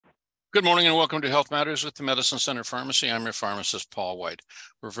Good morning and welcome to Health Matters with the Medicine Center Pharmacy. I'm your pharmacist, Paul White.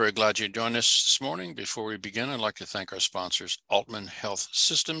 We're very glad you joined us this morning. Before we begin, I'd like to thank our sponsors, Altman Health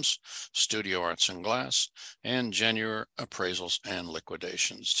Systems, Studio Arts and Glass, and Genuine Appraisals and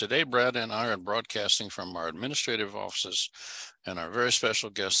Liquidations. Today, Brad and I are broadcasting from our administrative offices, and our very special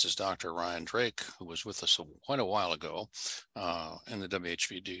guest is Dr. Ryan Drake, who was with us quite a while ago in the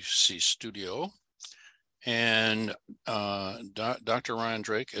WHVDC studio. And Dr. Ryan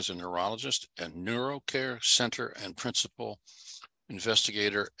Drake is a neurologist at Neurocare Center and principal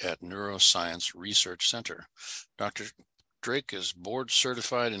investigator at Neuroscience Research Center. Dr. Drake is board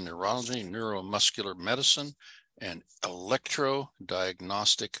certified in neurology, neuromuscular medicine, and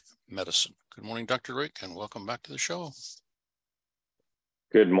electrodiagnostic medicine. Good morning, Dr. Drake, and welcome back to the show.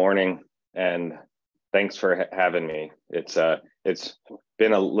 Good morning, and thanks for having me. It's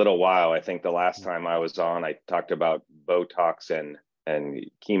been a little while. I think the last time I was on, I talked about Botox and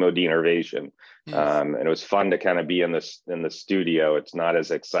chemodenervation, and it was fun to kind of be in the studio. It's not as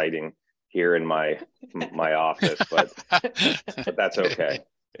exciting here in my office, but that's okay.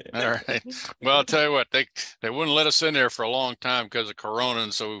 All right. Well, I'll tell you what, they wouldn't let us in there for a long time because of Corona,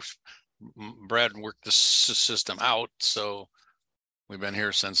 and so Brad worked the system out. So we've been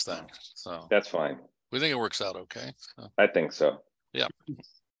here since then. So that's fine. We think it works out okay. So. I think so. Yeah.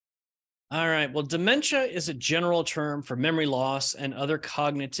 All right. Well, dementia is a general term for memory loss and other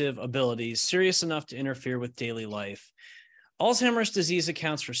cognitive abilities serious enough to interfere with daily life. Alzheimer's disease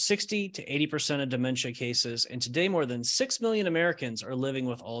accounts for 60 to 80% of dementia cases, and today more than 6 million Americans are living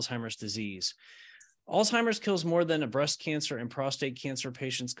with Alzheimer's disease. Alzheimer's kills more than breast cancer and prostate cancer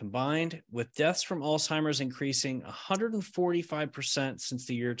patients combined, with deaths from Alzheimer's increasing 145% since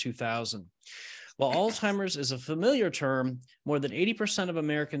the year 2000. While Alzheimer's is a familiar term, more than 80% of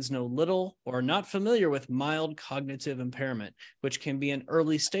Americans know little or are not familiar with mild cognitive impairment, which can be an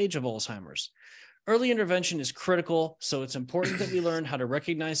early stage of Alzheimer's. Early intervention is critical, so it's important that we learn how to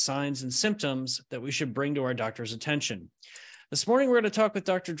recognize signs and symptoms that we should bring to our doctor's attention. This morning, we're going to talk with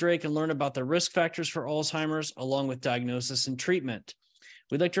Dr. Drake and learn about the risk factors for Alzheimer's, along with diagnosis and treatment.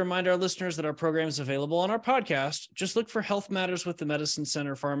 We'd like to remind our listeners that our program is available on our podcast. Just look for Health Matters with the Medicine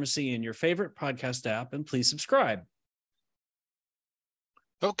Center Pharmacy in your favorite podcast app, and please subscribe.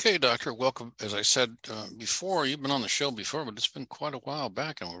 Okay, Doctor, welcome. As I said before, you've been on the show before, but it's been quite a while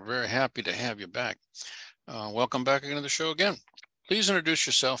back, and we're very happy to have you back. Welcome back again to the show again. Please introduce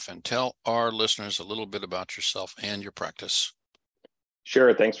yourself and tell our listeners a little bit about yourself and your practice.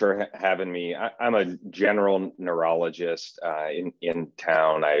 Sure. Thanks for having me. I'm a general neurologist in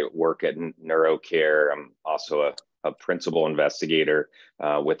town. I work at Neurocare. I'm also a principal investigator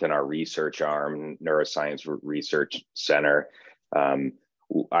within our research arm, Neuroscience Research Center.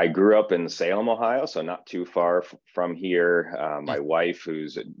 I grew up in Salem, Ohio, so not too far from here. My wife,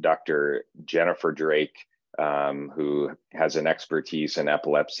 who's Dr. Jennifer Drake, who has an expertise in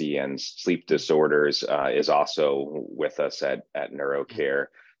epilepsy and sleep disorders, is also with us at Neurocare.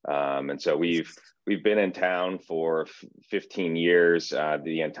 And so we've been in town for 15 years,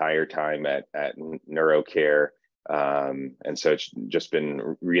 the entire time at Neurocare. And so it's just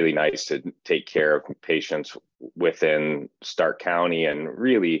been really nice to take care of patients within Stark County and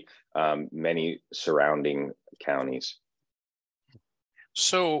really many surrounding counties.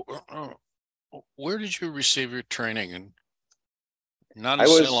 So where did you receive your training? And not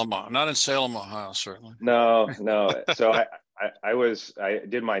in Salem, Ohio, certainly. No. So I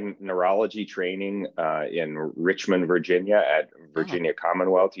did my neurology training in Richmond, Virginia at Virginia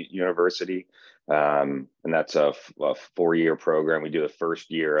Commonwealth University. And that's a 4-year program. We do the first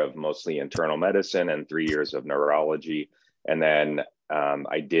year of mostly internal medicine and 3 years of neurology. And then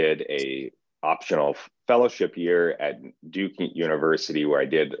I did a optional fellowship year at Duke University, where I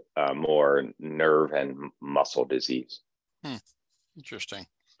did more nerve and muscle disease. Interesting.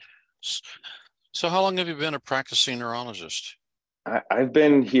 So how long have you been a practicing neurologist? I've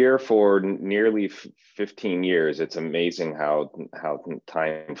been here for nearly 15 years. It's amazing how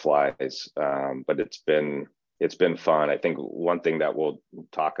time flies, but it's been fun. I think one thing that we'll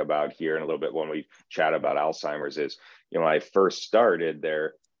talk about here in a little bit when we chat about Alzheimer's is, when I first started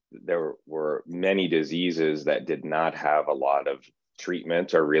there were many diseases that did not have a lot of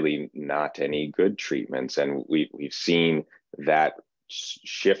treatment or really not any good treatments. And we've seen that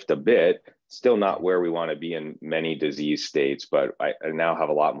shift a bit, still not where we want to be in many disease states, but I now have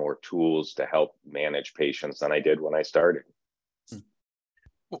a lot more tools to help manage patients than I did when I started.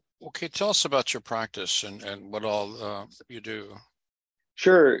 Okay, tell us about your practice and what all you do.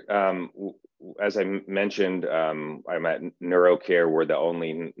 Sure. As I mentioned, I'm at Neurocare. We're the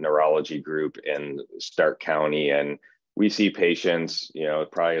only neurology group in Stark County, and We see patients,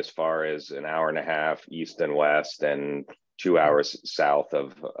 probably as far as an hour and a half east and west, and 2 hours south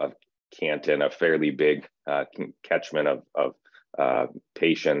of Canton, a fairly big catchment of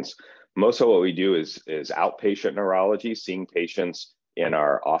patients. Most of what we do is outpatient neurology, seeing patients in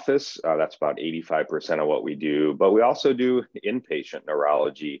our office. That's about 85% of what we do. But we also do inpatient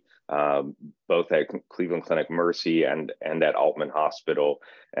neurology, both at Cleveland Clinic Mercy and at Altman Hospital,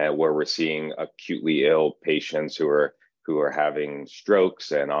 where we're seeing acutely ill patients who are having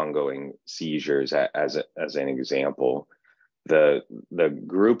strokes and ongoing seizures, as an example. The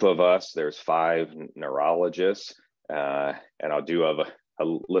group of us, there's 5 neurologists, and I'll do a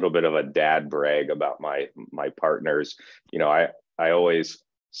little bit of a dad brag about my partners. I always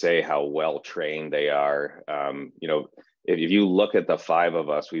say how well trained they are. If you look at the 5 of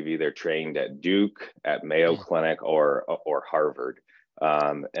us, we've either trained at Duke, at Mayo Clinic, or Harvard.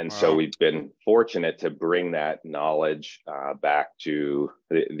 And so we've been fortunate to bring that knowledge back to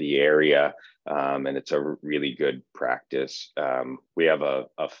the area, and it's a really good practice. We have a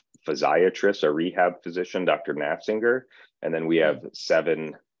physiatrist, a rehab physician, Dr. Nafzinger, and then we have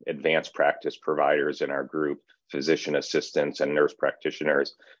 7 advanced practice providers in our group, physician assistants and nurse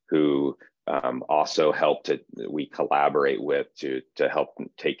practitioners, who also we collaborate with to help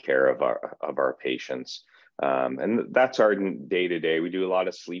take care of our patients. And that's our day-to-day. We do a lot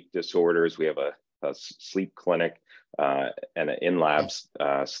of sleep disorders. We have a sleep clinic and an in-lab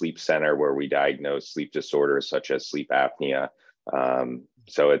sleep center where we diagnose sleep disorders such as sleep apnea.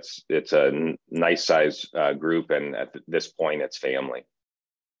 So it's a nice size group, and at this point, it's family.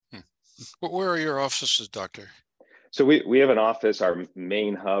 Where are your offices, Doctor? So we have an office. Our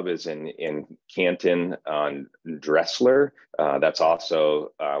main hub is in Canton on Dressler. That's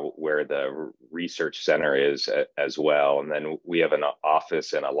also where the research center is as well. And then we have an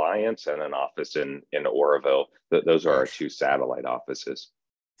office in Alliance and an office in Oroville. Those are our 2 satellite offices.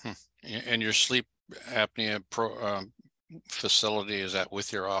 And your sleep apnea facility, is that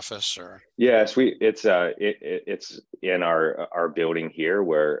with your office, or? Yes, it's in our building here,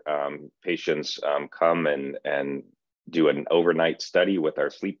 where patients come and do an overnight study with our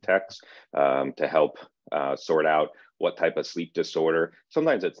sleep techs to help sort out what type of sleep disorder.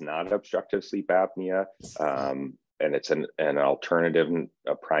 Sometimes it's not obstructive sleep apnea, and it's an alternative,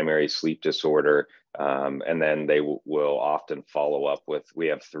 a primary sleep disorder. And then they will often follow up with, we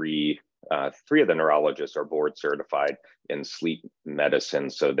have 3 of the neurologists are board certified in sleep medicine,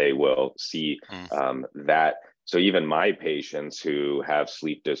 so they will see that. So even my patients who have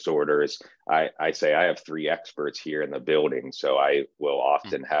sleep disorders, I say I have 3 experts here in the building. So I will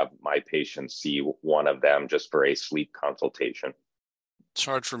often have my patients see one of them just for a sleep consultation. It's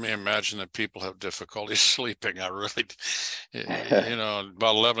hard for me to imagine that people have difficulty sleeping. I really,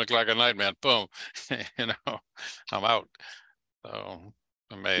 about 11 o'clock at night, man, boom, I'm out. So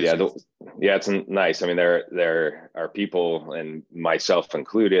amazing. Yeah, it's nice. I mean, there are people, and myself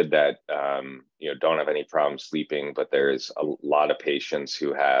included, that don't have any problems sleeping, but there's a lot of patients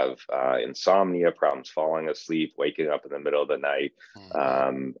who have insomnia, problems falling asleep, waking up in the middle of the night.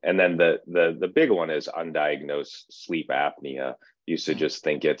 And then the big one is undiagnosed sleep apnea. Used to just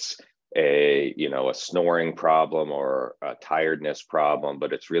think it's a snoring problem or a tiredness problem,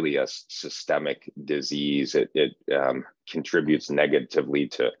 but it's really a systemic disease. It contributes negatively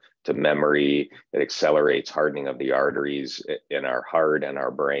to memory. It accelerates hardening of the arteries in our heart and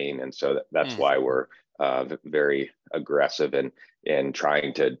our brain, and so that's why we're very aggressive in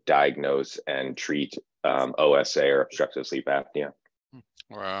trying to diagnose and treat OSA, or obstructive sleep apnea.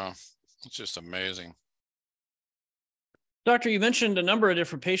 Wow, it's just amazing. Doctor, you mentioned a number of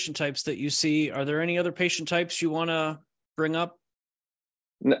different patient types that you see. Are there any other patient types you want to bring up?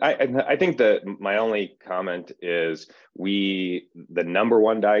 I think that my only comment is the number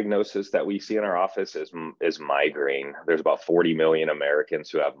one diagnosis that we see in our office is migraine. There's about 40 million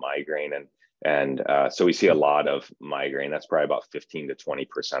Americans who have migraine, and so we see a lot of migraine. That's probably about 15 to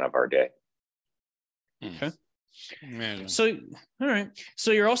 20% of our day. Okay. Amazing. So, all right.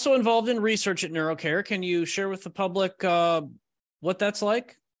 So you're also involved in research at Neurocare. Can you share with the public what that's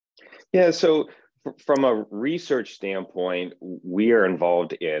like? Yeah. So from a research standpoint, we are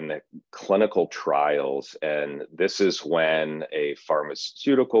involved in clinical trials. And this is when a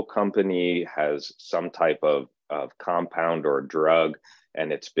pharmaceutical company has some type of compound or drug,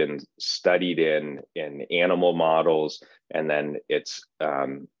 and it's been studied in animal models, and then it's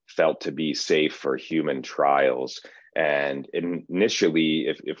felt to be safe for human trials. And initially,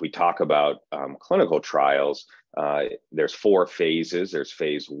 if we talk about clinical trials, There's 4 phases. There's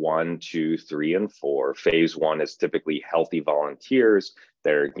phase 1, 2, 3, and 4. Phase 1 is typically healthy volunteers.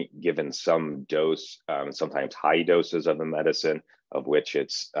 They're given some dose, sometimes high doses of the medicine, of which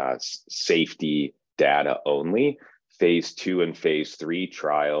it's safety data only. Phase 2 and phase 3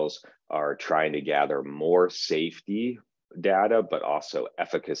 trials are trying to gather more safety data, but also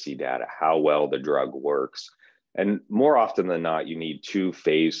efficacy data, how well the drug works. And more often than not, you need 2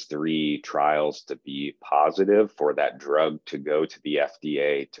 phase 3 trials to be positive for that drug to go to the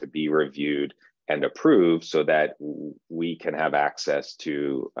FDA to be reviewed and approved, so that we can have access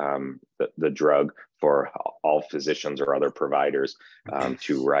to the drug for all physicians or other providers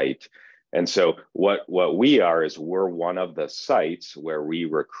to write. And so what we are is we're one of the sites where we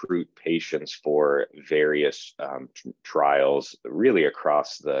recruit patients for various trials, really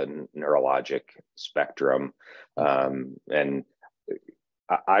across the neurologic spectrum. And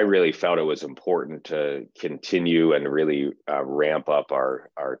I really felt it was important to continue and really ramp up our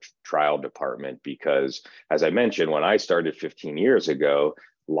trial department, because, as I mentioned, when I started 15 years ago,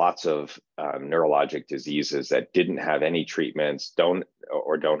 lots of neurologic diseases that didn't have any treatments, don't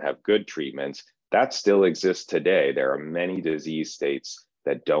have good treatments, that still exists today. There are many disease states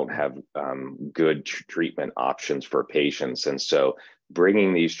that don't have good treatment options for patients. And so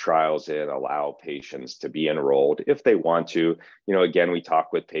bringing these trials in allow patients to be enrolled if they want to. Again, we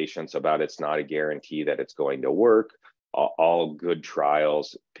talk with patients about it's not a guarantee that it's going to work. All good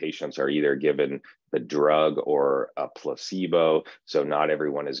trials, patients are either given the drug or a placebo. So not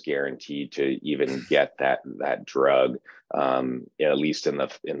everyone is guaranteed to even get that drug, at least in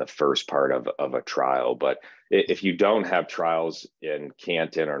the first part of a trial. But if you don't have trials in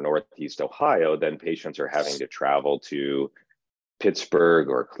Canton or Northeast Ohio, then patients are having to travel to Pittsburgh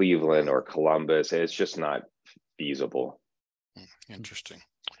or Cleveland or Columbus. It's just not feasible. Interesting.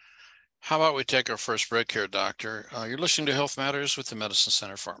 How about we take our first break here, Doctor? You're listening to Health Matters with the Medicine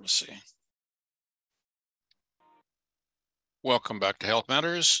Center Pharmacy. Welcome back to Health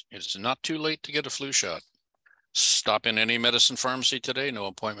Matters. It's not too late to get a flu shot. Stop in any medicine pharmacy today, no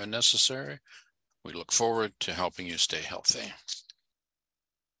appointment necessary. We look forward to helping you stay healthy.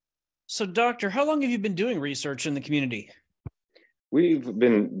 So, Doctor, how long have you been doing research in the community? We've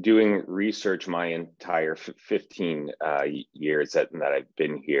been doing research my entire 15 years that I've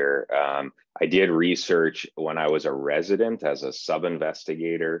been here. I did research when I was a resident as a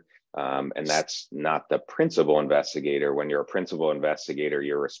sub-investigator, and that's not the principal investigator. When you're a principal investigator,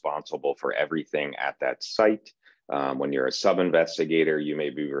 you're responsible for everything at that site. When you're a sub-investigator, you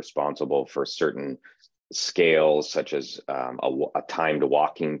may be responsible for certain scales, such as a timed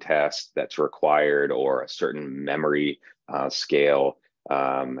walking test that's required, or a certain memory scale.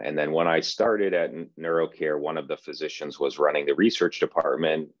 And then when I started at Neurocare, one of the physicians was running the research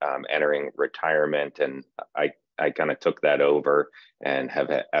department, entering retirement, and I kind of took that over and have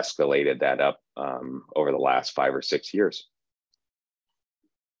escalated that up over the last 5 or 6 years.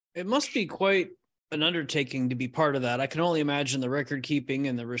 It must be quite an undertaking to be part of that. I can only imagine the record keeping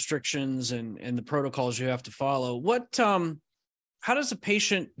and the restrictions and the protocols you have to follow. How does a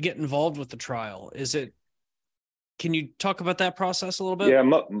patient get involved with the trial? Can you talk about that process a little bit? Yeah,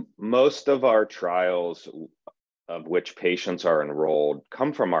 most of our trials of which patients are enrolled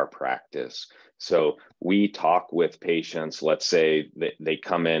come from our practice. So we talk with patients. Let's say they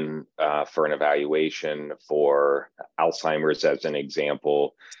come in for an evaluation for Alzheimer's, as an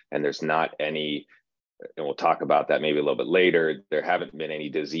example, and there's not any, and we'll talk about that maybe a little bit later, there haven't been any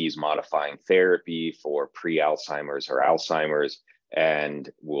disease modifying therapy for pre-Alzheimer's or Alzheimer's. And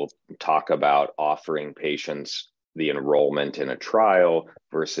we'll talk about offering patients the enrollment in a trial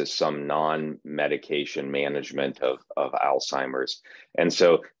versus some non-medication management of Alzheimer's. And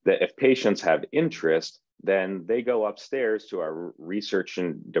so if patients have interest, then they go upstairs to our research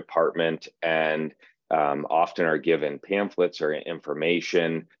department and often are given pamphlets or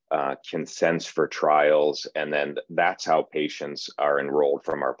information, consents for trials, and then that's how patients are enrolled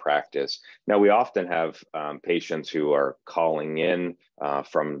from our practice. Now, we often have patients who are calling in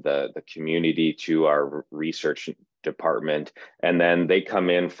from the community to our research department, and then they come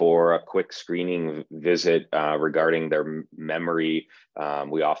in for a quick screening visit regarding their memory.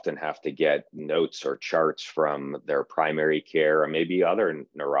 We often have to get notes or charts from their primary care or maybe other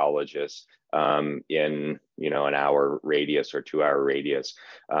neurologists in an hour radius or 2 hour radius.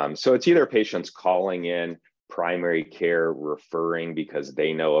 So it's either patients calling in, primary care referring because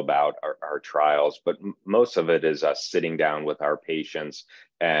they know about our trials, but most of it is us sitting down with our patients,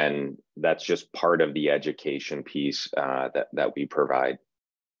 and that's just part of the education piece that we provide.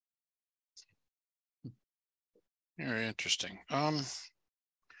 Very interesting.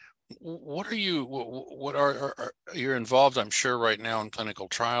 What are you, what are you're involved, I'm sure, right now in clinical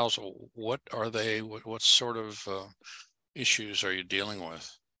trials. What are they? What sort of issues are you dealing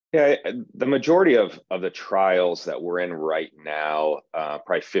with? Yeah, the majority of the trials that we're in right now,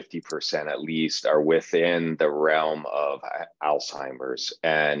 probably 50% at least, are within the realm of Alzheimer's.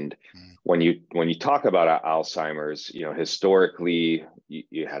 And Mm. when you talk about Alzheimer's, historically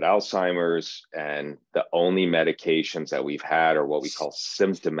you had Alzheimer's, and the only medications that we've had are what we call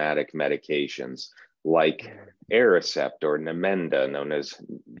symptomatic medications, like Aricept or Namenda, known as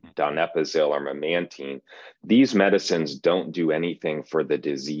donepezil or memantine. These medicines don't do anything for the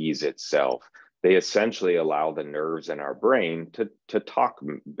disease itself. They essentially allow the nerves in our brain to talk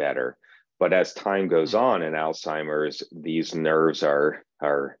better. But as time goes on in Alzheimer's, these nerves are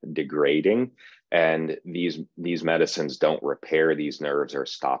degrading, and these medicines don't repair these nerves or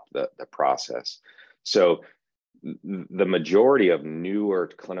stop the process. So the majority of newer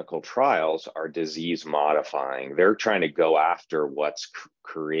clinical trials are disease modifying. They're trying to go after what's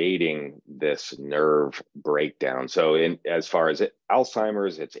creating this nerve breakdown. So as far as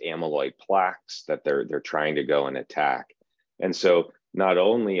Alzheimer's, it's amyloid plaques that they're trying to go and attack. And so not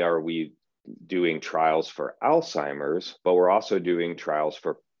only are we doing trials for Alzheimer's, but we're also doing trials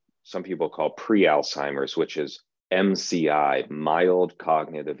for some people call pre-Alzheimer's, which is MCI, mild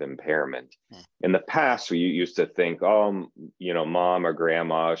cognitive impairment. In the past, we used to think, oh, mom or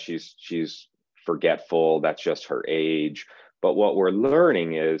grandma, she's forgetful. That's just her age. But what we're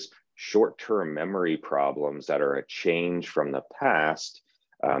learning is short-term memory problems that are a change from the past,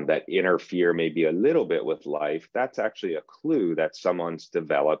 that interfere maybe a little bit with life. That's actually a clue that someone's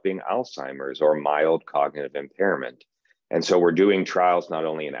developing Alzheimer's or mild cognitive impairment. And so we're doing trials not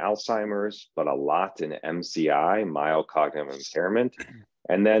only in Alzheimer's, but a lot in MCI, mild cognitive impairment.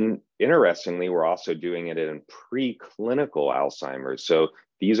 And then interestingly, we're also doing it in preclinical Alzheimer's. So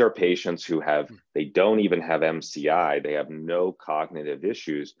these are patients who they don't even have MCI, they have no cognitive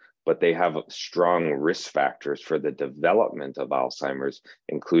issues, but they have strong risk factors for the development of Alzheimer's,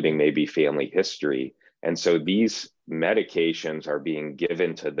 including maybe family history. And so these medications are being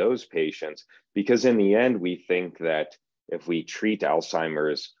given to those patients because in the end, we think that if we treat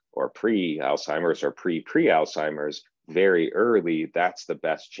Alzheimer's or pre-Alzheimer's or pre-Alzheimer's very early, that's the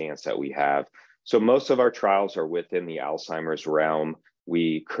best chance that we have. So most of our trials are within the Alzheimer's realm.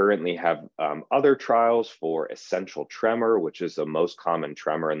 We currently have other trials for essential tremor, which is the most common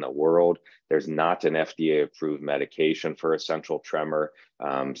tremor in the world. There's not an FDA-approved medication for essential tremor,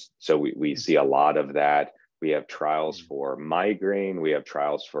 so we see a lot of that. We have trials for migraine. We have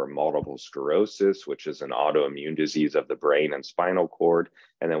trials for multiple sclerosis, which is an autoimmune disease of the brain and spinal cord.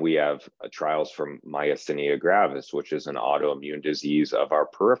 And then we have trials for myasthenia gravis, which is an autoimmune disease of our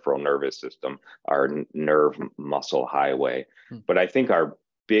peripheral nervous system, our nerve muscle highway. But I think our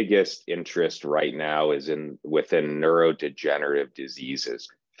biggest interest right now is within neurodegenerative diseases.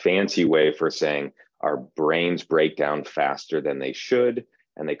 Fancy way for saying our brains break down faster than they should,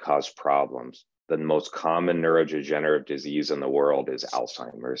 and they cause problems. The most common neurodegenerative disease in the world is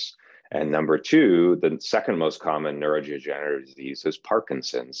Alzheimer's. And number two, the second most common neurodegenerative disease is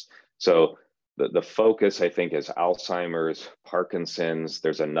Parkinson's. So the focus, I think, is Alzheimer's, Parkinson's.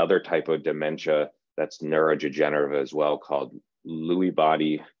 There's another type of dementia that's neurodegenerative as well called Lewy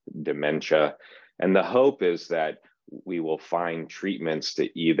body dementia. And the hope is that we will find treatments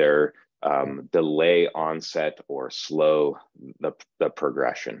to either delay onset or slow the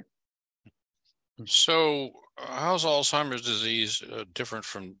progression. So how's Alzheimer's disease different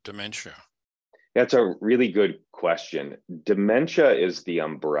from dementia? That's a really good question. Dementia is the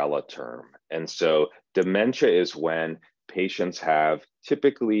umbrella term. And so dementia is when patients have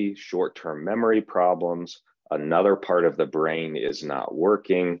typically short-term memory problems. Another part of the brain is not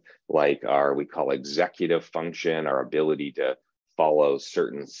working, like we call executive function, our ability to follow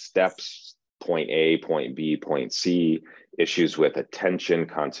certain steps, point A, point B, point C, issues with attention,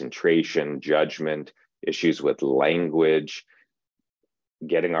 concentration, judgment, issues with language,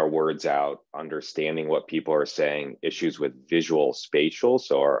 getting our words out, understanding what people are saying, issues with visual spatial,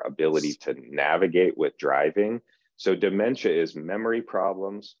 so our ability to navigate with driving. So dementia is memory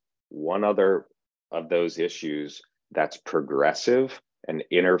problems. One other of those issues that's progressive and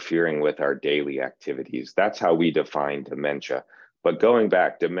interfering with our daily activities. That's how we define dementia. But going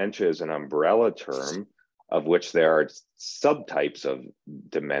back, dementia is an umbrella term of which there are subtypes of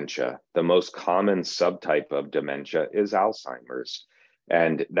dementia. The most common subtype of dementia is Alzheimer's.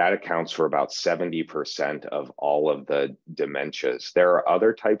 And that accounts for about 70% of all of the dementias. There are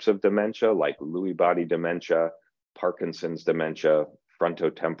other types of dementia like Lewy body dementia, Parkinson's dementia,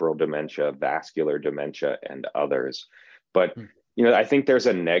 frontotemporal dementia, vascular dementia, and others. But I think there's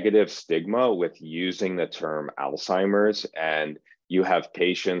a negative stigma with using the term Alzheimer's, and you have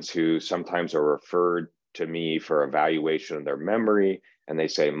patients who sometimes are referred to me for evaluation of their memory, and they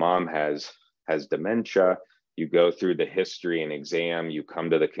say, Mom has dementia. You go through the history and exam, you come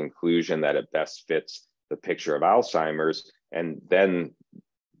to the conclusion that it best fits the picture of Alzheimer's, and then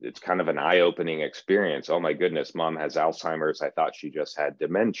it's kind of an eye-opening experience. Oh my goodness, Mom has Alzheimer's. I thought she just had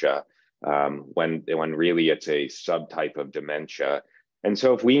dementia. When really it's a subtype of dementia. And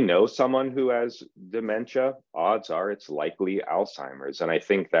so if we know someone who has dementia, odds are it's likely Alzheimer's. And I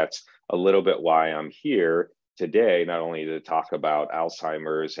think that's a little bit why I'm here today, not only to talk about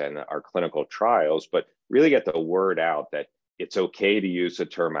Alzheimer's and our clinical trials, but really get the word out that it's okay to use the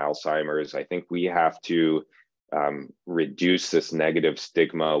term Alzheimer's. I think we have to reduce this negative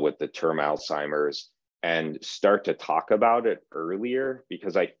stigma with the term Alzheimer's and start to talk about it earlier,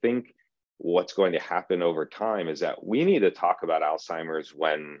 because I think what's going to happen over time is that we need to talk about Alzheimer's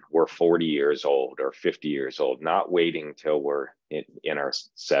when we're 40 years old or 50 years old, not waiting till we're in our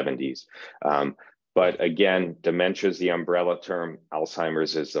 70s. But again, dementia is the umbrella term.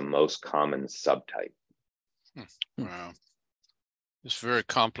 Alzheimer's is the most common subtype. Wow. It's very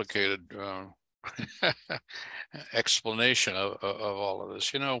complicated explanation of all of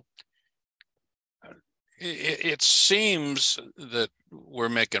this. It seems that we're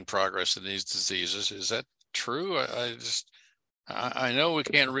making progress in these diseases. Is that true? I know we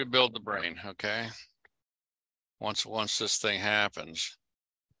can't rebuild the brain. Okay. Once this thing happens,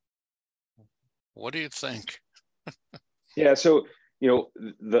 what do you think? Yeah. So,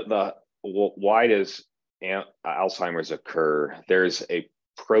 why does Alzheimer's occur? There's a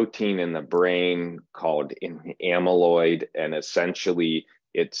protein in the brain called amyloid, and essentially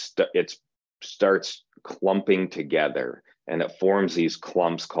it starts clumping together, and it forms these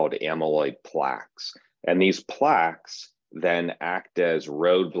clumps called amyloid plaques. And these plaques then act as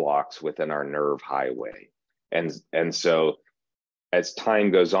roadblocks within our nerve highway. And so as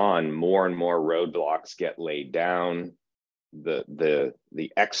time goes on, more and more roadblocks get laid down. The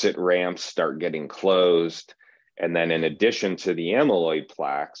exit ramps start getting closed. And then in addition to the amyloid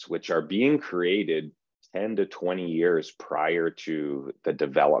plaques, which are being created 10 to 20 years prior to the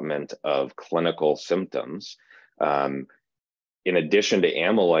development of clinical symptoms, in addition to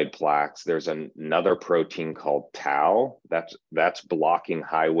amyloid plaques, there's another protein called tau that's blocking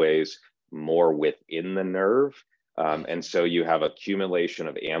highways more within the nerve. And so you have accumulation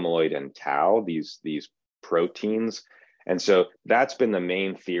of amyloid and tau, these proteins. And so that's been the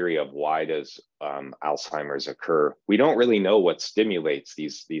main theory of why does Alzheimer's occur. We don't really know what stimulates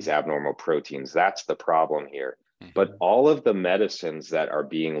these abnormal proteins. That's the problem here. But all of the medicines that are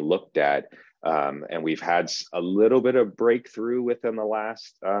being looked at, and we've had a little bit of breakthrough within the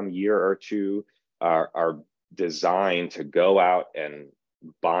last year or two, are designed to go out and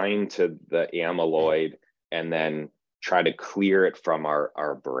bind to the amyloid and then try to clear it from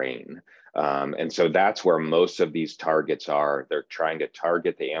our brain. And so that's where most of these targets are. They're trying to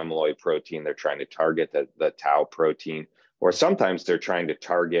target the amyloid protein. They're trying to target the tau protein, or sometimes they're trying to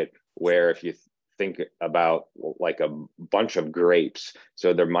target where, if you think about like a bunch of grapes,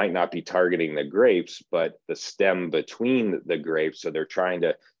 so there might not be targeting the grapes, but the stem between the grapes. So they're trying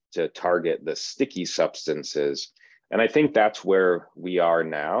to target the sticky substances. And I think that's where we are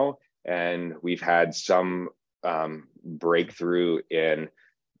now. And we've had some breakthrough in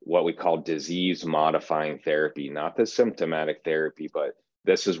what we call disease modifying therapy, not the symptomatic therapy, but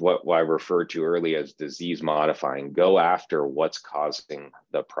this is what I referred to earlier as disease modifying. Go after what's causing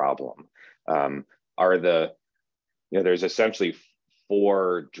the problem. There's essentially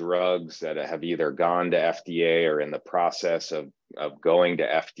 4 drugs that have either gone to FDA or in the process of going to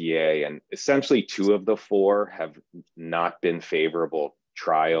FDA, and essentially 2 of the 4 have not been favorable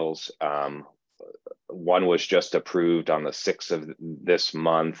trials. One was just approved on the 6th of this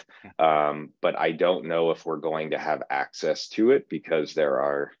month, but I don't know if we're going to have access to it because there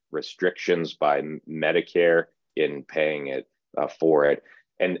are restrictions by Medicare in paying it for it.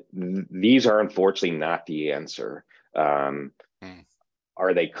 And these are unfortunately not the answer.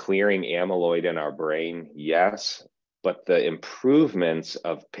 Are they clearing amyloid in our brain? Yes, but the improvements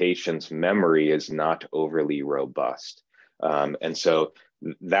of patients' memory is not overly robust. And so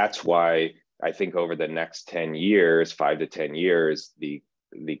that's why I think over the next 10 years, 5 to 10 years, the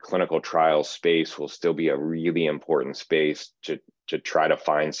clinical trial space will still be a really important space to try to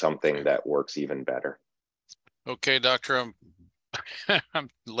find something that works even better. Okay, doctor, I'm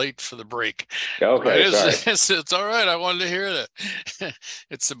late for the break. Okay, sorry. It's all right. I wanted to hear that.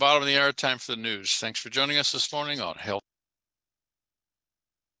 It's the bottom of the hour, time for the news. Thanks for joining us this morning on Health.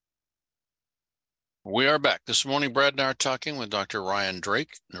 We are back. This morning, Brad and I are talking with Dr. Ryan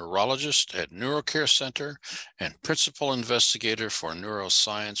Drake, neurologist at Neurocare Center and principal investigator for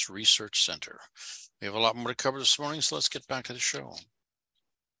Neuroscience Research Center. We have a lot more to cover this morning, so let's get back to the show.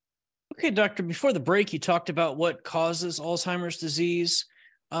 Okay, doctor, before the break, you talked about what causes Alzheimer's disease.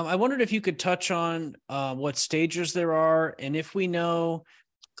 I wondered if you could touch on what stages there are, and if we know,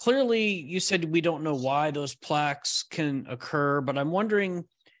 clearly you said we don't know why those plaques can occur, but I'm wondering,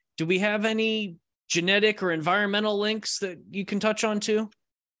 do we have any genetic or environmental links that you can touch on too?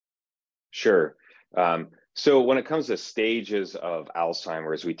 Sure. So when it comes to stages of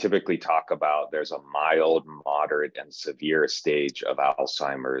Alzheimer's, we typically talk about there's a mild, moderate, and severe stage of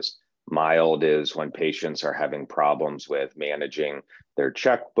Alzheimer's. Mild is when patients are having problems with managing their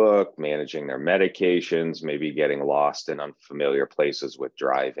checkbook, managing their medications, maybe getting lost in unfamiliar places with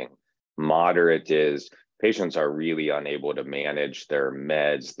driving. Moderate is patients are really unable to manage their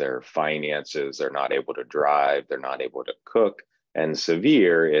meds, their finances, they're not able to drive, they're not able to cook. And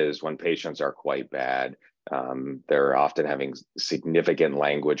severe is when patients are quite bad. They're often having significant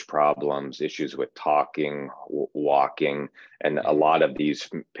language problems, issues with talking, walking, and a lot of these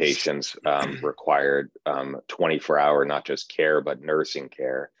patients required 24-hour, not just care, but nursing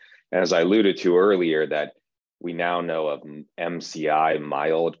care. And as I alluded to earlier, that we now know of MCI,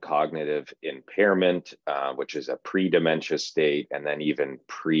 mild cognitive impairment, which is a pre-dementia state, and then even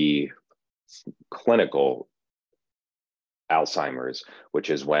pre-clinical Alzheimer's,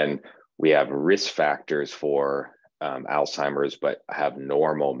 which is when we have risk factors for Alzheimer's, but have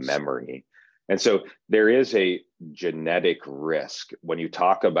normal memory. And so there is a genetic risk. When you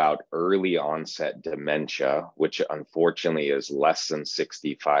talk about early onset dementia, which unfortunately is less than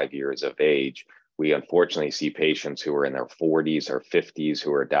 65 years of age, we unfortunately see patients who are in their 40s or 50s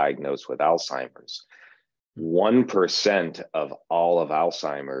who are diagnosed with Alzheimer's. 1% of all of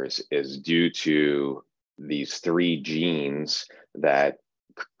Alzheimer's is due to these three genes that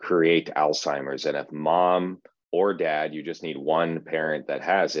create Alzheimer's. And if mom or dad, you just need one parent that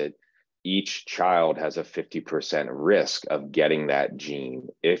has it, each child has a 50% risk of getting that gene.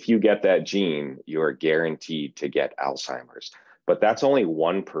 If you get that gene, you're guaranteed to get Alzheimer's. But that's only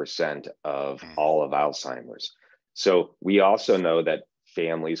 1% of all of Alzheimer's. So we also know that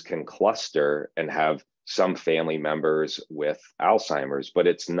families can cluster and have some family members with Alzheimer's, but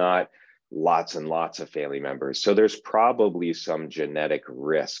it's not lots and lots of family members. So there's probably some genetic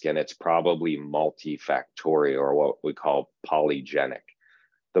risk, and it's probably multifactorial, or what we call polygenic.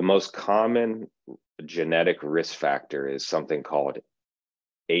 The most common genetic risk factor is something called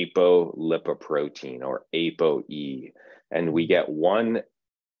apolipoprotein, or ApoE. And we get one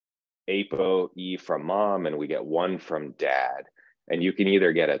ApoE from mom and we get one from dad. And you can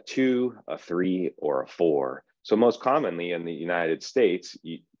either get a 2, a 3, or a 4. So most commonly in the United States,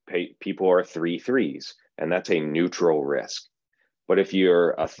 people are 3 3s, and that's a neutral risk. But if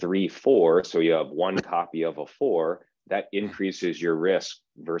you're a 3 4, so you have one copy of a 4, that increases your risk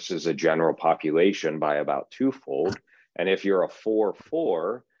versus a general population by about 2-fold. And if you're a 4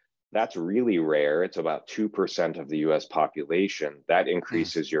 4, that's really rare. It's about 2% of the US population. That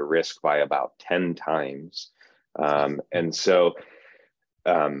increases your risk by about 10 times. And so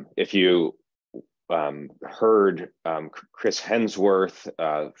if you heard Chris Hemsworth,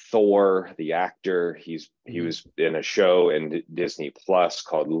 Thor, the actor, he was in a show in Disney Plus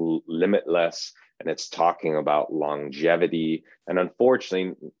called Limitless, and it's talking about longevity. And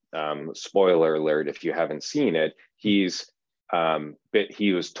unfortunately, spoiler alert, if you haven't seen it, he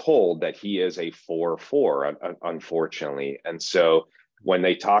was told that he is a 4-4, unfortunately. And so when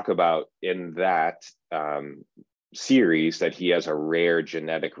they talk about in that series that he has a rare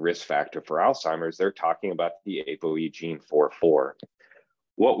genetic risk factor for Alzheimer's, they're talking about the ApoE gene 4-4.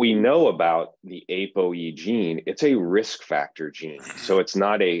 What we know about the ApoE gene, it's a risk factor gene. So it's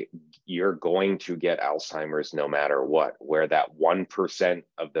not you're going to get Alzheimer's no matter what, where that 1%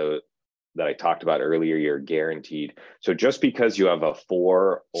 of that I talked about earlier, you're guaranteed. So just because you have a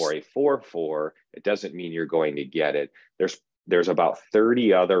 4 or a 4-4, it doesn't mean you're going to get it. There's about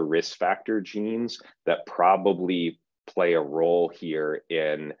 30 other risk factor genes that probably play a role here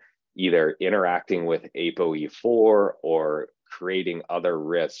in either interacting with ApoE4 or creating other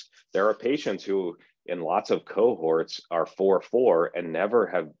risks. There are patients who in lots of cohorts are 4-4 and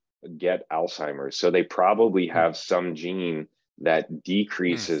never get Alzheimer's. So they probably have some gene that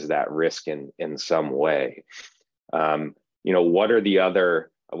decreases that risk in some way. What are the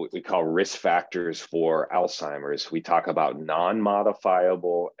other, what we call risk factors for Alzheimer's? We talk about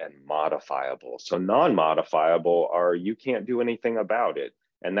non-modifiable and modifiable. So non-modifiable are you can't do anything about it,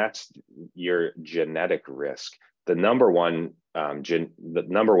 and that's your genetic risk. the number one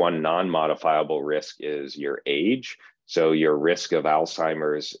non-modifiable risk is your age. So your risk of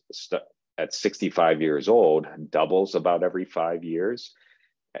Alzheimer's at 65 years old doubles about every 5 years.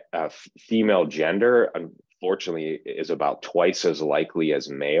 Female gender, unfortunately, is about twice as likely as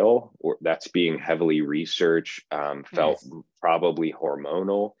male. That's being heavily researched, felt probably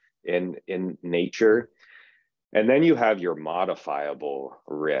hormonal in nature. And then you have your modifiable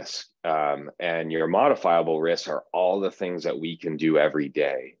risk. And your modifiable risks are all the things that we can do every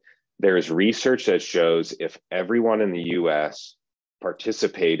day. There's research that shows if everyone in the US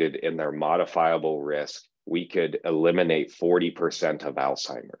participated in their modifiable risk, we could eliminate 40% of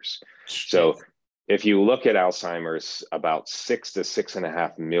Alzheimer's. So if you look at Alzheimer's, about 6 to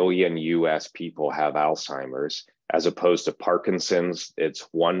 6.5 million US people have Alzheimer's, as opposed to Parkinson's, it's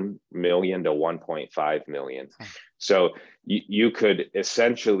 1 million to 1.5 million. So you could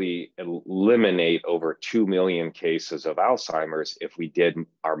essentially eliminate over 2 million cases of Alzheimer's if we did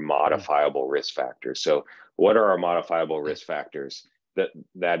our modifiable risk factors. So what are our modifiable risk factors?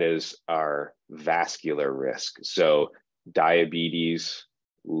 That is our vascular risk. So diabetes,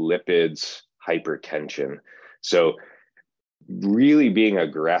 lipids, hypertension. So really being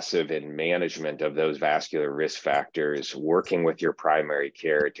aggressive in management of those vascular risk factors, working with your primary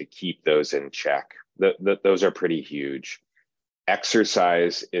care to keep those in check. Those are pretty huge.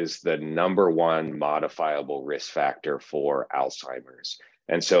 Exercise is the number one modifiable risk factor for Alzheimer's.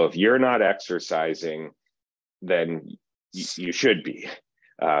 And so if you're not exercising, then you should be.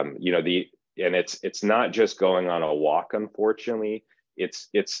 And it's not just going on a walk, unfortunately.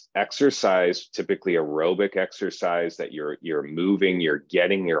 It's exercise, typically aerobic exercise, that you're moving, you're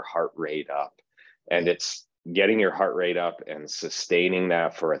getting your heart rate up, and it's getting your heart rate up and sustaining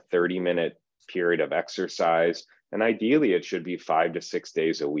that for a 30-minute period of exercise. And ideally, it should be 5 to 6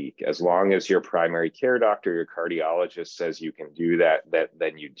 days a week. As long as your primary care doctor, your cardiologist says you can do that,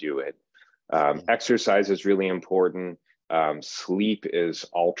 then you do it. Exercise is really important. Sleep is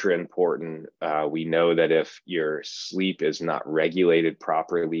ultra important. We know that if your sleep is not regulated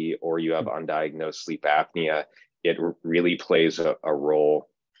properly or you have undiagnosed sleep apnea, it really plays a role.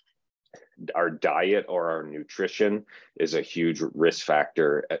 Our diet or our nutrition is a huge risk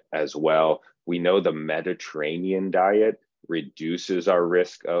factor as well. We know the Mediterranean diet reduces our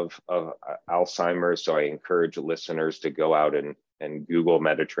risk of Alzheimer's. So I encourage listeners to go out and Google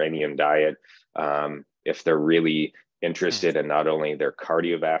Mediterranean diet if they're really interested in not only their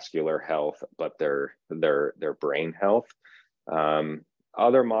cardiovascular health, but their brain health.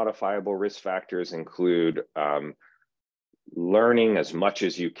 Other modifiable risk factors include learning as much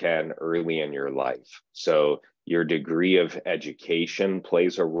as you can early in your life. So your degree of education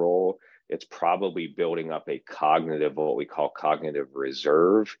plays a role. It's probably building up a cognitive, what we call cognitive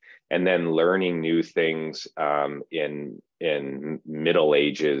reserve, and then learning new things in middle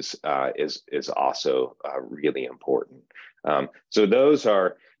ages is also really important. So those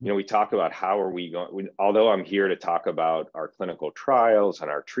are, we talk about how are we going, although I'm here to talk about our clinical trials and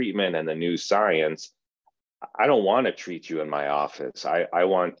our treatment and the new science, I don't want to treat you in my office. I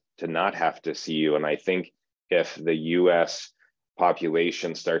want to not have to see you. And I think if the US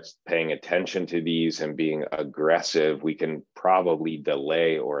population starts paying attention to these and being aggressive, we can probably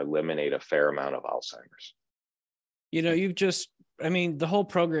delay or eliminate a fair amount of Alzheimer's. The whole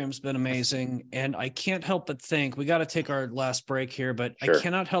program's been amazing. And I can't help but think, we got to take our last break here, but sure. I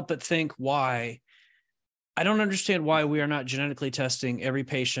cannot help but think I don't understand why we are not genetically testing every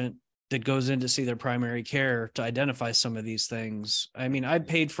patient that goes in to see their primary care to identify some of these things. I mean, I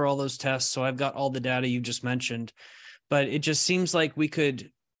paid for all those tests, so I've got all the data you just mentioned, but it just seems like we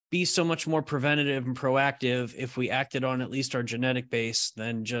could be so much more preventative and proactive if we acted on at least our genetic base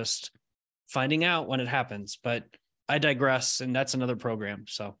than just finding out when it happens. But I digress, and that's another program.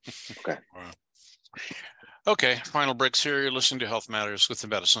 So, okay. Wow. Okay, final breaks here. You're listening to Health Matters with the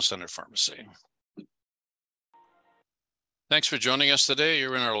Medicine Center Pharmacy. Thanks for joining us today.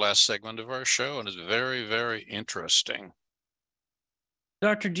 You're in our last segment of our show, and it's very, very interesting.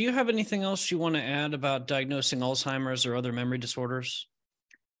 Doctor, do you have anything else you want to add about diagnosing Alzheimer's or other memory disorders?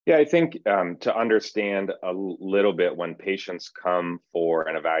 Yeah, I think to understand a little bit, when patients come for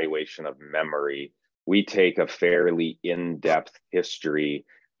an evaluation of memory, we take a fairly in-depth history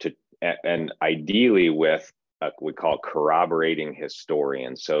and ideally with we call corroborating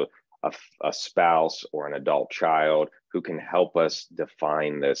historians. So a spouse or an adult child who can help us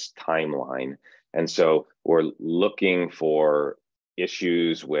define this timeline. And so we're looking for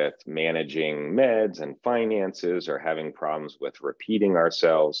issues with managing meds and finances or having problems with repeating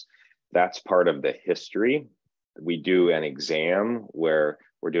ourselves. That's part of the history. We do an exam where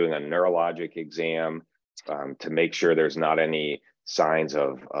we're doing a neurologic exam to make sure there's not any signs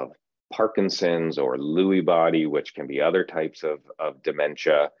of Parkinson's or Lewy body, which can be other types of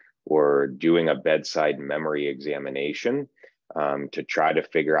dementia. Or doing a bedside memory examination to try to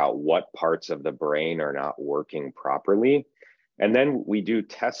figure out what parts of the brain are not working properly. And then we do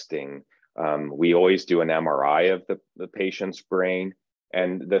testing. We always do an MRI of the patient's brain.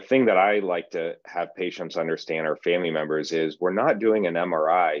 And the thing that I like to have patients understand, or family members, is we're not doing an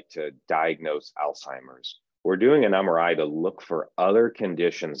MRI to diagnose Alzheimer's. We're doing an MRI to look for other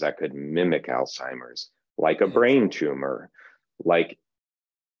conditions that could mimic Alzheimer's, like a brain tumor, like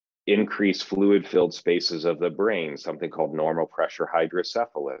increased fluid-filled spaces of the brain, something called normal pressure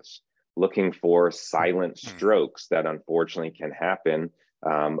hydrocephalus, looking for silent strokes that unfortunately can happen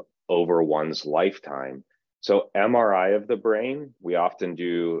over one's lifetime. So MRI of the brain, we often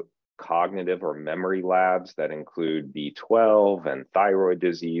do cognitive or memory labs that include B12 and thyroid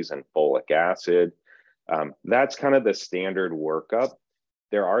disease and folic acid. That's kind of the standard workup.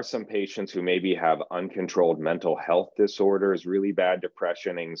 There are some patients who maybe have uncontrolled mental health disorders, really bad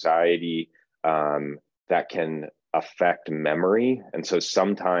depression, anxiety, that can affect memory. And so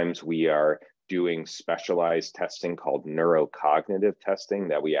sometimes we are doing specialized testing called neurocognitive testing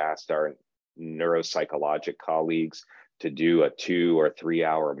that we asked our neuropsychologic colleagues to do a 2 or 3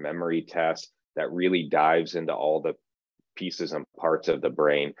 hour memory test that really dives into all the pieces and parts of the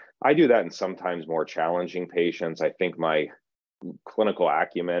brain. I do that in sometimes more challenging patients. I think my clinical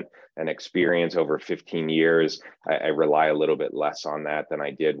acumen and experience over 15 years, I rely a little bit less on that than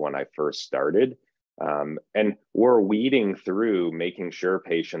I did when I first started. And we're weeding through making sure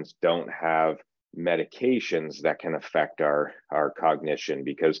patients don't have medications that can affect our cognition,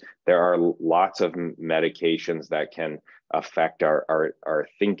 because there are lots of medications that can affect our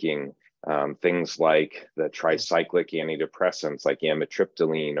thinking. Things like the tricyclic antidepressants like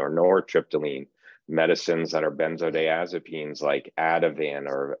amitriptyline or nortriptyline, medicines that are benzodiazepines like Ativan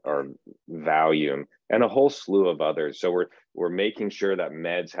or Valium, and a whole slew of others. So we're making sure that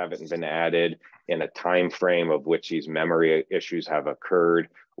meds haven't been added in a time frame of which these memory issues have occurred.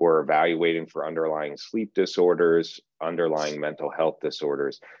 We're evaluating for underlying sleep disorders, underlying mental health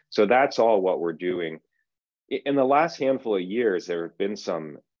disorders. So that's all what we're doing. In the last handful of years, there have been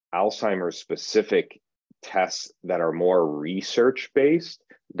some Alzheimer's specific tests that are more research-based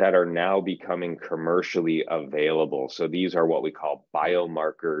that are now becoming commercially available. So these are what we call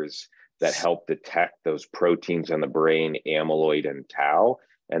biomarkers that help detect those proteins in the brain, amyloid and tau.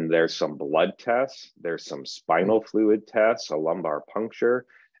 And there's some blood tests, there's some spinal fluid tests, a lumbar puncture,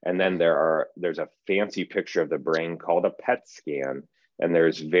 and then there's a fancy picture of the brain called a PET scan. And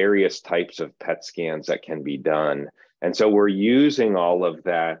there's various types of PET scans that can be done. And so we're using all of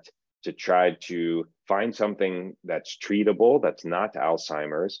that to try to find something that's treatable, that's not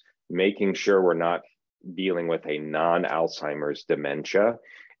Alzheimer's, making sure we're not dealing with a non-Alzheimer's dementia.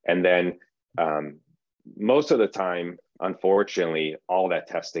 And then most of the time, unfortunately, all that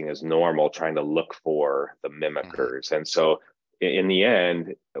testing is normal, trying to look for the mimickers. And so in the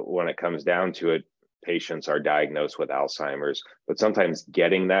end, when it comes down to it, patients are diagnosed with Alzheimer's, but sometimes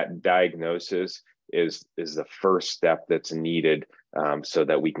getting that diagnosis is the first step that's needed so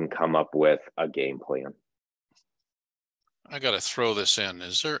that we can come up with a game plan. I got to throw this in.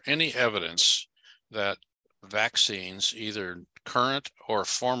 Is there any evidence that vaccines, either current or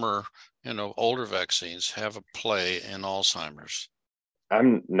former, older vaccines, have a play in Alzheimer's?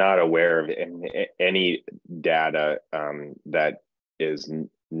 I'm not aware of any data that is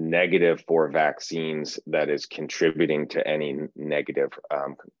negative for vaccines that is contributing to any negative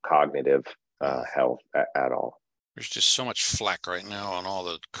cognitive health at all. There's just so much flack right now on all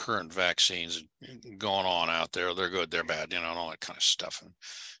the current vaccines going on out there. They're good, they're bad, and all that kind of stuff. And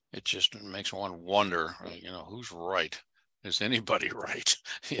it just makes one wonder, who's right? Is anybody right?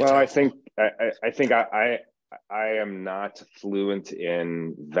 Well, I think I am not fluent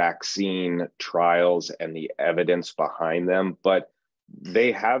in vaccine trials and the evidence behind them, but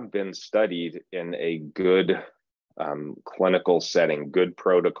they have been studied in a good clinical setting, good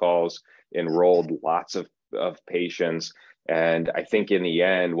protocols, enrolled lots of patients. And I think in the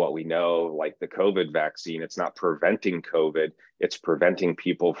end, what we know, like the COVID vaccine, it's not preventing COVID, it's preventing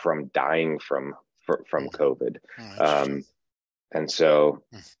people from dying from COVID. And so,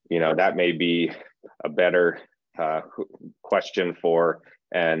 that may be a better question for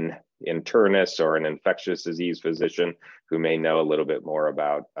an internist or an infectious disease physician who may know a little bit more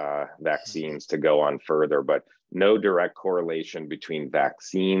about vaccines to go on further, but no direct correlation between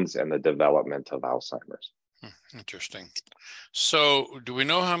vaccines and the development of Alzheimer's. Interesting. So do we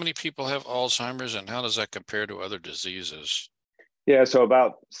know how many people have Alzheimer's and how does that compare to other diseases? Yeah, so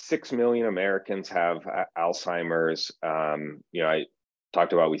about 6 million Americans have Alzheimer's. I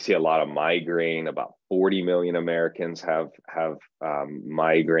talked about, we see a lot of migraine. About 40 million Americans have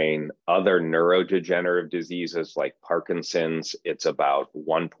migraine. Other neurodegenerative diseases like Parkinson's, it's about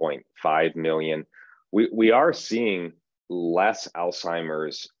 1.5 million. We are seeing less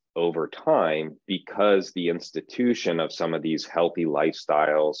Alzheimer's over time because the institution of some of these healthy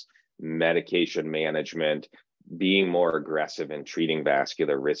lifestyles, medication management, being more aggressive in treating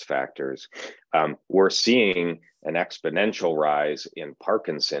vascular risk factors. We're seeing an exponential rise in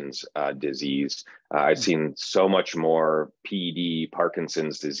Parkinson's disease. I've seen so much more PD,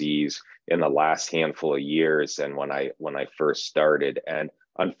 Parkinson's disease in the last handful of years than when I first started. And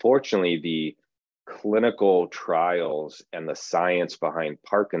unfortunately, the clinical trials and the science behind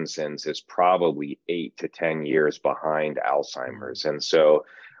Parkinson's is probably 8 to 10 years behind Alzheimer's. And so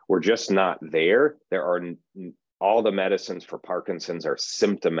we're just not there. All the medicines for Parkinson's are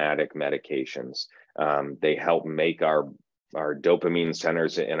symptomatic medications. They help make our dopamine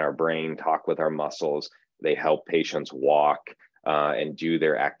centers in our brain talk with our muscles. They help patients walk and do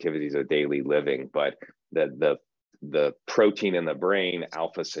their activities of daily living. But the protein in the brain,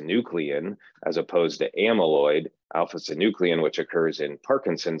 alpha-synuclein, as opposed to amyloid, alpha-synuclein, which occurs in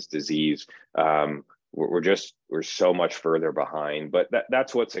Parkinson's disease, we're so much further behind. But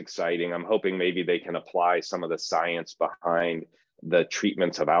that's what's exciting. I'm hoping maybe they can apply some of the science behind the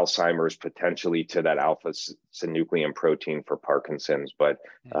treatments of Alzheimer's potentially to that alpha-synuclein protein for Parkinson's. But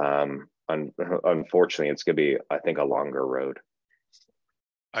unfortunately, it's going to be, I think, a longer road.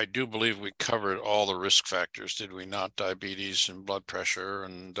 I do believe we covered all the risk factors, did we not? Diabetes and blood pressure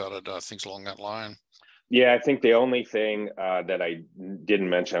and things along that line. Yeah, I think the only thing that I didn't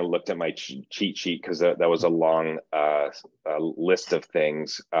mention, I looked at my cheat sheet because that was a long list of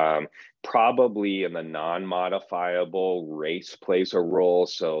things. Probably in the non-modifiable, race plays a role.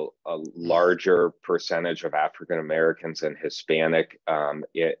 So a larger percentage of African Americans and Hispanic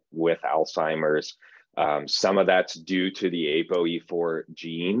with Alzheimer's. Some of that's due to the ApoE4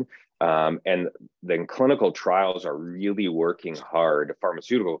 gene. And then clinical trials are really working hard.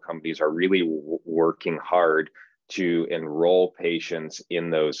 Pharmaceutical companies are really working hard to enroll patients in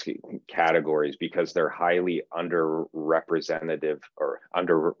those categories because they're highly underrepresented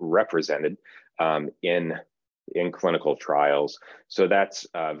in clinical trials. So that's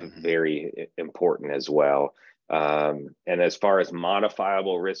very important as well. And as far as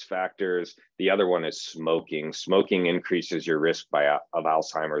modifiable risk factors, the other one is smoking. Smoking increases your risk of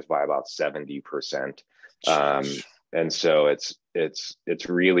Alzheimer's by about 70%. And so it's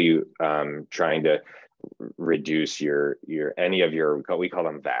really trying to reduce any of your, we call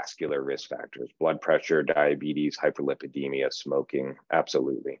them vascular risk factors: blood pressure, diabetes, hyperlipidemia, smoking.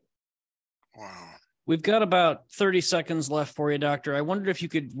 Absolutely. Wow. We've got about 30 seconds left for you, doctor. I wondered if you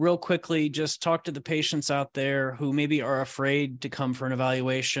could real quickly just talk to the patients out there who maybe are afraid to come for an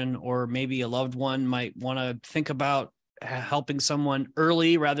evaluation, or maybe a loved one might want to think about helping someone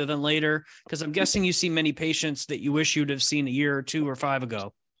early rather than later. Because I'm guessing you see many patients that you wish you'd have seen a year or 2 or 5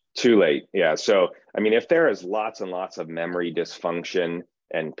 ago. Too late. Yeah. So, I mean, if there is lots and lots of memory dysfunction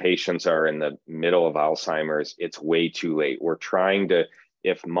and patients are in the middle of Alzheimer's, it's way too late. We're trying to,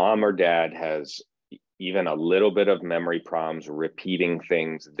 if mom or dad has even a little bit of memory problems, repeating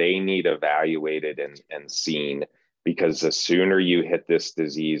things, they need evaluated and seen, because the sooner you hit this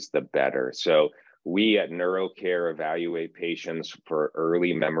disease, the better. So we at Neurocare evaluate patients for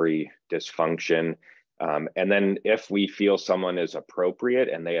early memory dysfunction. And then if we feel someone is appropriate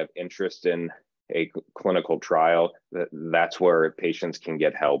and they have interest in a clinical trial, that's where patients can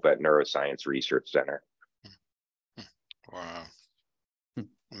get help at Neuroscience Research Center. Wow.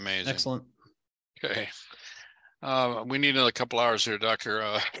 Amazing. Excellent. Okay. We need another couple hours here, Doctor.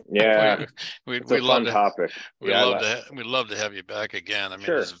 Yeah, it's a fun topic. We'd love to have you back again. I mean,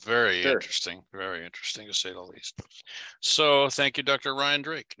 it's very interesting to say the least. So thank you, Dr. Ryan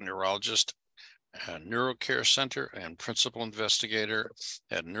Drake, neurologist at Neurocare Center and principal investigator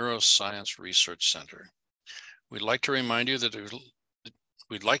at Neuroscience Research Center. We'd like to remind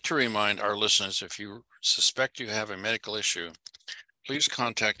our listeners, if you suspect you have a medical issue, please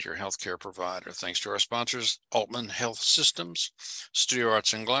contact your healthcare provider. Thanks to our sponsors, Altman Health Systems, Studio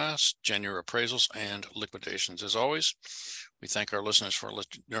Arts and Glass, Genuine Appraisals, and Liquidations. As always, we thank our listeners for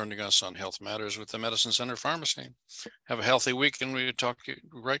joining us on Health Matters with the Medicine Center Pharmacy. Have a healthy week, and we talk to you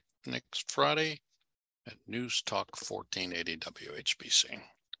right next Friday at News Talk 1480 WHBC.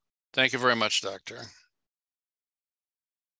 Thank you very much, Doctor.